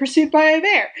 exit pursued by a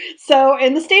bear. So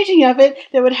in the staging of it,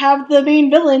 they would have the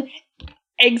main villain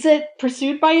exit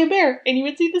pursued by a bear, and you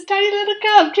would see this tiny little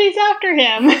cub chase after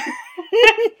him.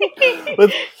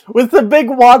 with the big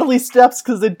waddly steps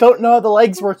because they don't know how the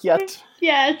legs work yet.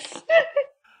 Yes.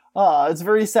 It's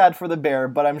very sad for the bear,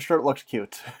 but I'm sure it looked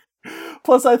cute.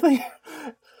 Plus, I think,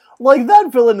 like,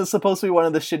 that villain is supposed to be one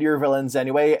of the shittier villains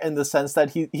anyway, in the sense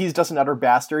that he's just an utter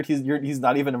bastard. He's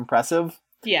not even impressive.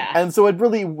 Yeah. And so it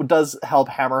really does help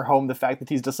hammer home the fact that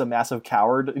he's just a massive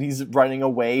coward. He's running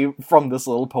away from this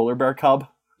little polar bear cub.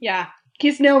 Yeah.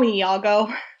 Kiss no me,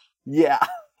 Iago. Yeah.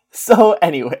 So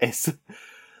anyways,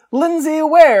 Lindsay,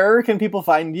 where can people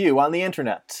find you on the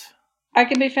internet? I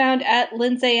can be found at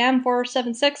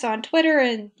LindsayM476 on Twitter,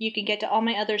 and you can get to all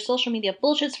my other social media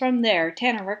bullshits from there.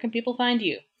 Tanner, where can people find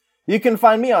you? You can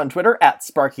find me on Twitter at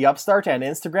SparkyUpstart and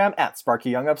Instagram at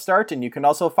SparkyYoungUpstart, and you can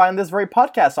also find this very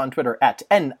podcast on Twitter at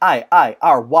NIIRYFPod.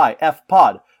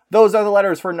 Those are the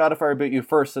letters for Not If I Reboot You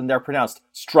First, and they're pronounced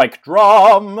Strike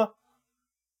Drum!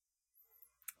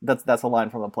 That's a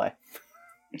line from the play.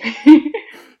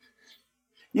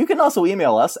 You can also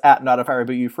email us at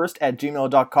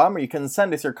notifirebutyoufirst@gmail.com, or you can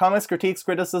send us your comics, critiques,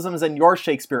 criticisms, and your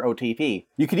Shakespeare OTP.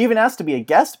 You could even ask to be a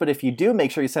guest, but if you do,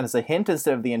 make sure you send us a hint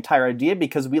instead of the entire idea,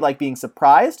 because we like being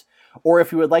surprised. Or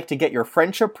if you would like to get your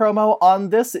friendship promo on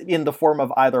this in the form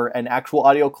of either an actual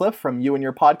audio clip from you and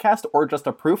your podcast, or just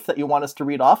a proof that you want us to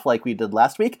read off like we did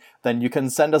last week, then you can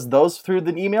send us those through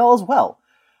the email as well.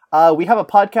 We have a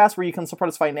podcast where you can support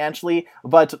us financially,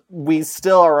 but we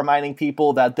still are reminding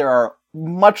people that there are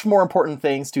much more important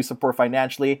things to support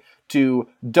financially: to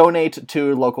donate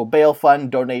to local bail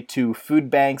fund, donate to food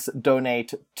banks,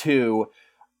 donate to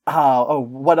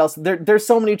what else? There's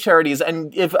so many charities,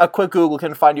 and if a quick Google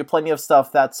can find you plenty of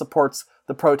stuff that supports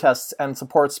the protests and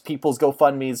supports people's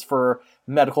GoFundMes for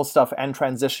medical stuff and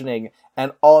transitioning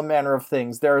and all manner of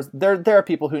things. There are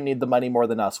people who need the money more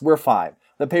than us. We're fine.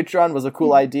 The Patreon was a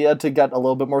cool idea to get a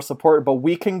little bit more support, but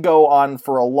we can go on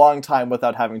for a long time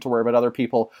without having to worry about other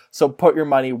people. So put your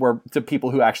money to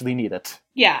people who actually need it.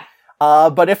 Yeah.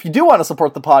 But if you do want to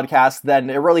support the podcast,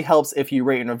 then it really helps if you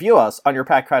rate and review us on your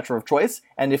podcatcher of choice.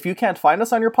 And if you can't find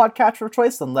us on your podcatcher of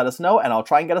choice, then let us know and I'll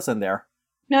try and get us in there.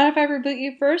 Not If I Reboot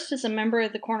You First is a member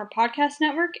of the Corner Podcast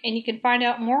Network, and you can find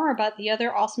out more about the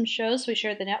other awesome shows we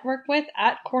share the network with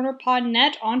at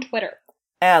CornerPodNet on Twitter.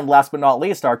 And last but not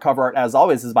least, our cover art, as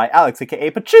always, is by Alex, aka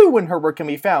Pachu, and her work can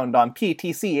be found on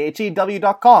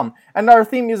ptchew.com. And our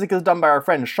theme music is done by our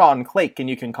friend Sean Clake, and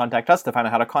you can contact us to find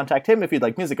out how to contact him if you'd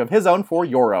like music of his own for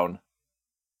your own.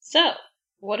 So,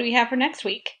 what do we have for next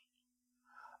week?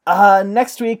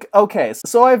 Next week, okay,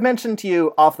 so I've mentioned to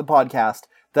you off the podcast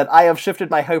that I have shifted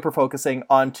my hyper-focusing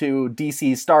onto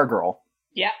DC's Stargirl.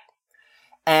 Yeah.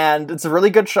 And it's a really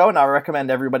good show, and I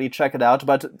recommend everybody check it out.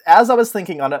 But as I was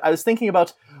thinking on it, I was thinking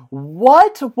about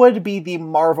what would be the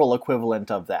Marvel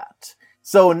equivalent of that.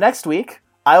 So next week,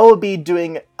 I will be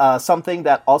doing something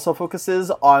that also focuses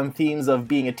on themes of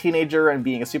being a teenager and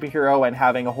being a superhero and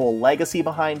having a whole legacy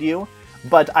behind you.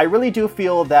 But I really do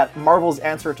feel that Marvel's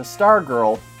answer to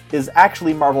Stargirl is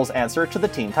actually Marvel's answer to the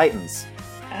Teen Titans.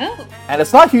 Oh. And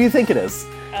it's not who you think it is.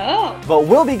 Oh. But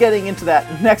we'll be getting into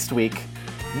that next week.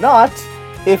 Not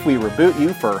if we reboot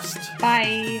you first.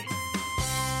 Bye.